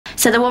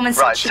So the woman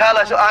said... Right, tell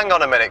her... Hang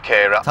on a minute,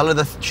 Kira. Tell her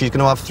that she's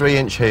going to have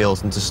 3-inch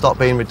heels and to stop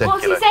being ridiculous.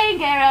 What's he saying,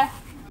 Kira?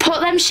 Put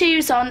them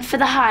shoes on for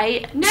the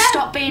height. No,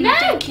 Stop being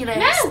ridiculous.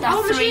 No, They're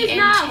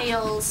 3-inch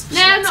heels.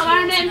 No, I'm not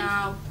wearing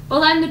them.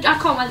 Well, then I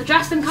can't wear the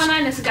dress, then can I?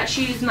 Unless I get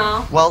shoes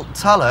now. Well,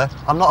 tell her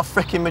I'm not a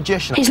freaking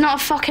magician. He's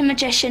not a fucking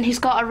magician. He's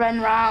got to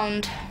run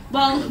round.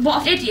 Well,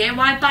 what an idiot.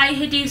 Why buy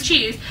hideous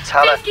shoes?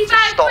 Tell her to 55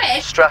 stop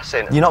quid?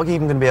 stressing. You're not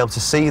even going to be able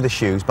to see the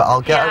shoes, but I'll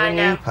get her a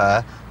new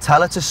pair.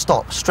 Tell her to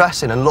stop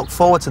stressing and look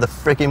forward to the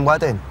frigging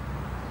wedding.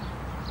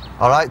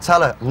 All right,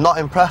 tell her I'm not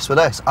impressed with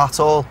this at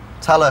all.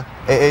 Tell her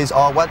it is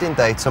our wedding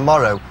day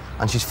tomorrow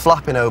and she's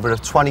flapping over a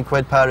 20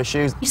 quid pair of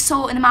shoes. He's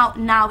sorting them out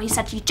now. He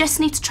said you just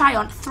need to try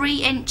on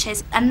 3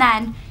 inches and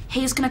then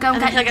he's going to go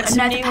and get you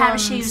another pair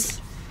of shoes.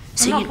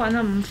 So I'm not putting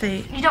them on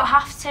feet. You don't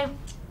have to.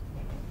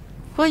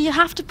 Well, you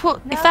have to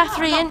put, if they're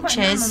 3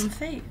 inches...